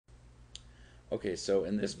Okay, so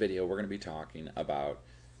in this video, we're going to be talking about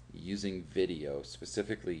using video,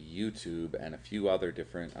 specifically YouTube and a few other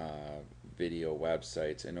different video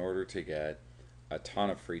websites, in order to get a ton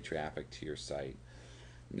of free traffic to your site.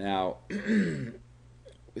 Now,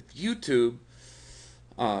 with YouTube,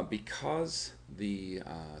 because the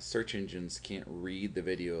search engines can't read the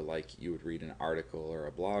video like you would read an article or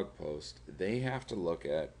a blog post, they have to look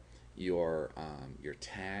at your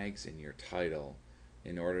tags and your title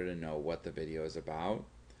in order to know what the video is about.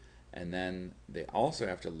 And then they also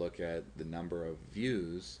have to look at the number of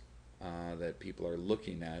views that people are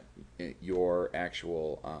looking at your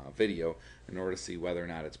actual video in order to see whether or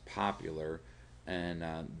not it's popular. And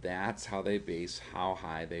that's how they base how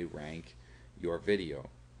high they rank your video.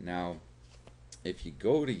 Now, if you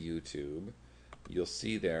go to YouTube, you'll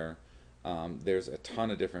see there's a ton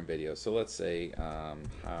of different videos. So let's say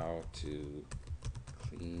how to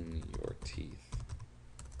clean your teeth.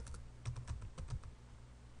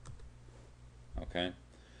 Okay,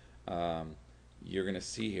 you're gonna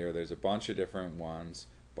see here there's a bunch of different ones,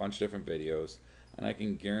 bunch of different videos, and I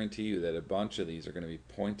can guarantee you that a bunch of these are going to be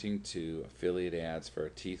pointing to affiliate ads for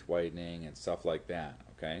teeth whitening and stuff like that.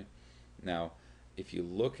 Okay, now if you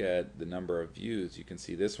look at the number of views, you can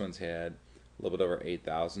see this one's had a little bit over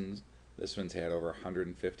 8,000, this one's had over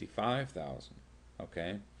 155,000.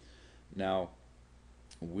 Okay, now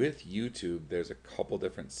with YouTube, there's a couple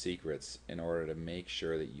different secrets in order to make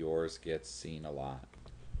sure that yours gets seen a lot.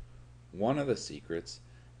 One of the secrets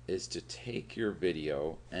is to take your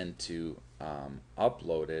video and to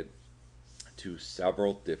upload it to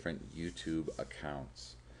several different YouTube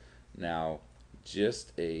accounts. Now,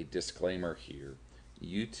 just a disclaimer here,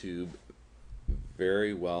 YouTube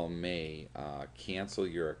very well may cancel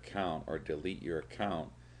your account or delete your account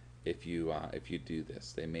if you do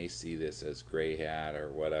this. They may see this as gray hat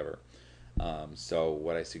or whatever. So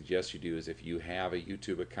what I suggest you do is, if you have a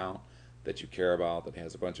YouTube account that you care about that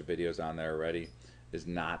has a bunch of videos on there already, is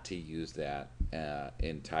not to use that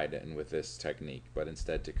tied in with this technique, but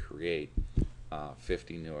instead to create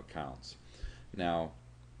 50 new accounts. Now,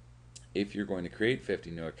 if you're going to create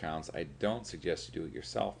 50 new accounts, I don't suggest you do it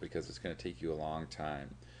yourself because it's going to take you a long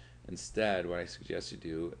time. Instead, what I suggest you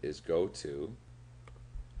do is go to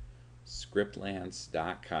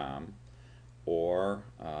scriptlance.com, or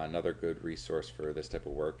another good resource for this type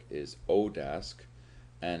of work is Odesk,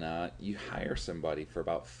 and you hire somebody for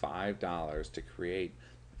about $5 to create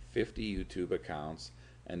 50 YouTube accounts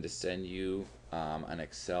and to send you an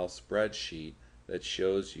Excel spreadsheet that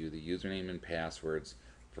shows you the username and passwords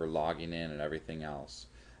for logging in and everything else,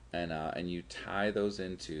 and you tie those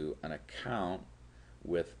into an account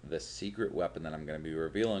with the secret weapon that I'm going to be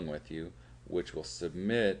revealing with you, which will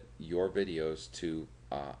submit your videos to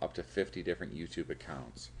up to 50 different YouTube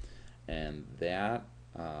accounts. And that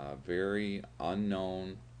very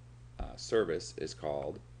unknown service is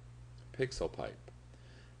called PixelPipe.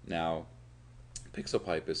 Now,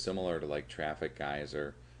 PixelPipe is similar to like Traffic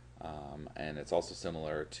Geyser, and it's also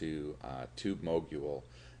similar to TubeMogul.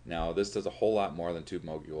 Now, this does a whole lot more than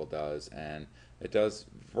TubeMogul does, and it does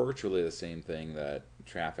virtually the same thing that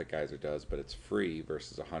Traffic Geyser does, but it's free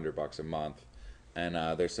versus $100 a month. And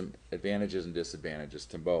there's some advantages and disadvantages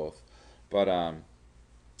to both. But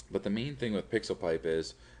the main thing with PixelPipe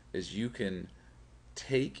is you can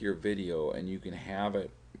take your video and you can have it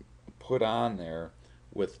put on there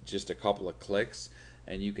with just a couple of clicks,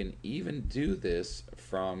 and you can even do this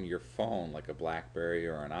from your phone, like a BlackBerry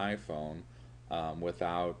or an iPhone,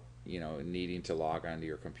 without needing to log onto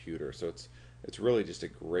your computer. So it's really just a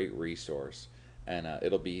great resource, and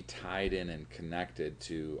it'll be tied in and connected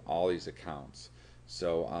to all these accounts.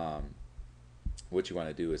 So what you want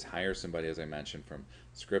to do is hire somebody, as I mentioned, from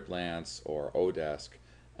Scriptlance or Odesk,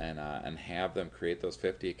 and have them create those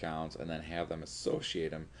 50 accounts, and then have them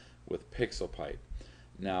associate them with PixelPipe.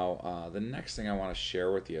 Now, the next thing I want to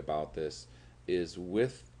share with you about this is,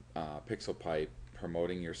 with PixelPipe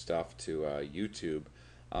promoting your stuff to YouTube,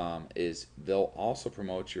 is they'll also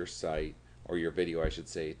promote your site, or your video I should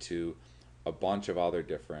say, to a bunch of other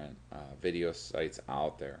different video sites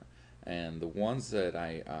out there. And the ones that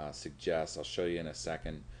I suggest, I'll show you in a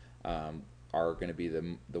second, are going to be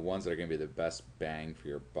the ones that are going to be the best bang for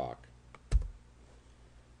your buck.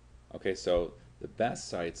 Okay, so the best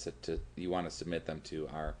sites that you want to submit them to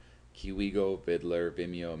are Kiwigo, Vidler,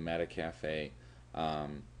 Vimeo, Metacafe,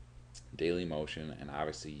 Dailymotion, and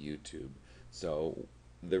obviously YouTube. So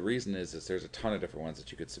the reason is there's a ton of different ones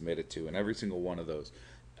that you could submit it to, and every single one of those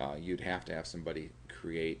you'd have to have somebody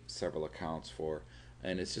create several accounts for,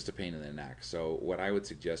 and it's just a pain in the neck. So what I would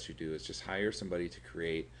suggest you do is just hire somebody to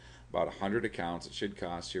create about 100 accounts. It should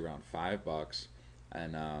cost you around $5,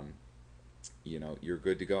 and you're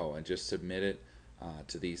good to go, and just submit it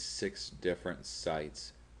to these 6 different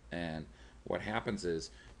sites. And what happens is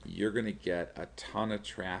you're going to get a ton of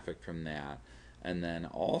traffic from that. And then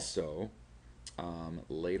also,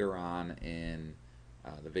 later on in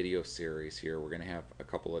the video series here, we're going to have a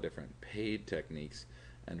couple of different paid techniques,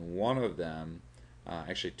 and one of them,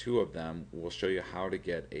 actually 2 of them, will show you how to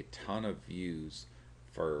get a ton of views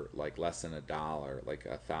for like less than $1, like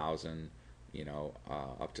 1,000,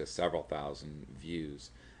 up to several thousand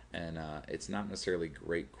views. And it's not necessarily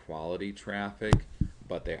great quality traffic,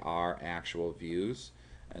 but they are actual views.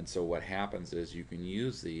 And so what happens is you can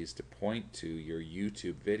use these to point to your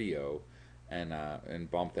YouTube video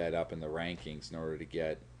and bump that up in the rankings in order to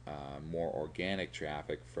get more organic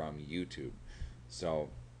traffic from YouTube. So,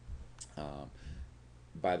 um,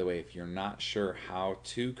 by the way, if you're not sure how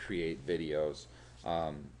to create videos,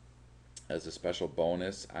 as a special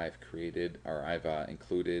bonus, I've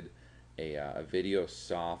included a video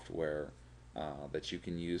software that you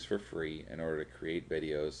can use for free in order to create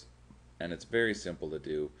videos, and it's very simple to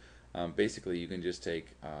do. Basically, you can just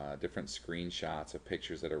take different screenshots of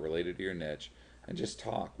pictures that are related to your niche and just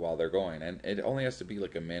talk while they're going. And it only has to be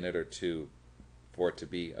like a minute or two for it to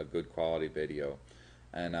be a good quality video.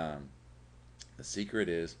 And the secret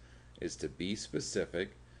is to be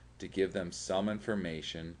specific, to give them some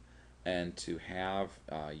information, and to have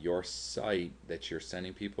your site that you're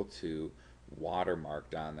sending people to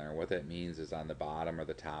watermarked on there. What that means is on the bottom or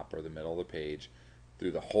the top or the middle of the page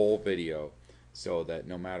through the whole video, so that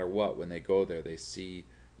no matter what, when they go there, they see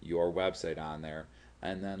your website on there.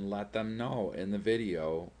 And then let them know in the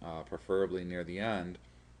video, preferably near the end,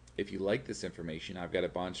 if you like this information, I've got a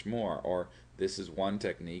bunch more, or this is one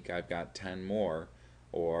technique, I've got 10 more,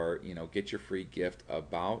 or get your free gift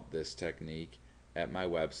about this technique at my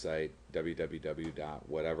website,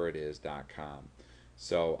 www.whateveritis.com.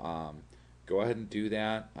 So go ahead and do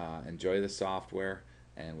that. Enjoy the software,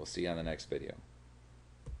 and we'll see you on the next video.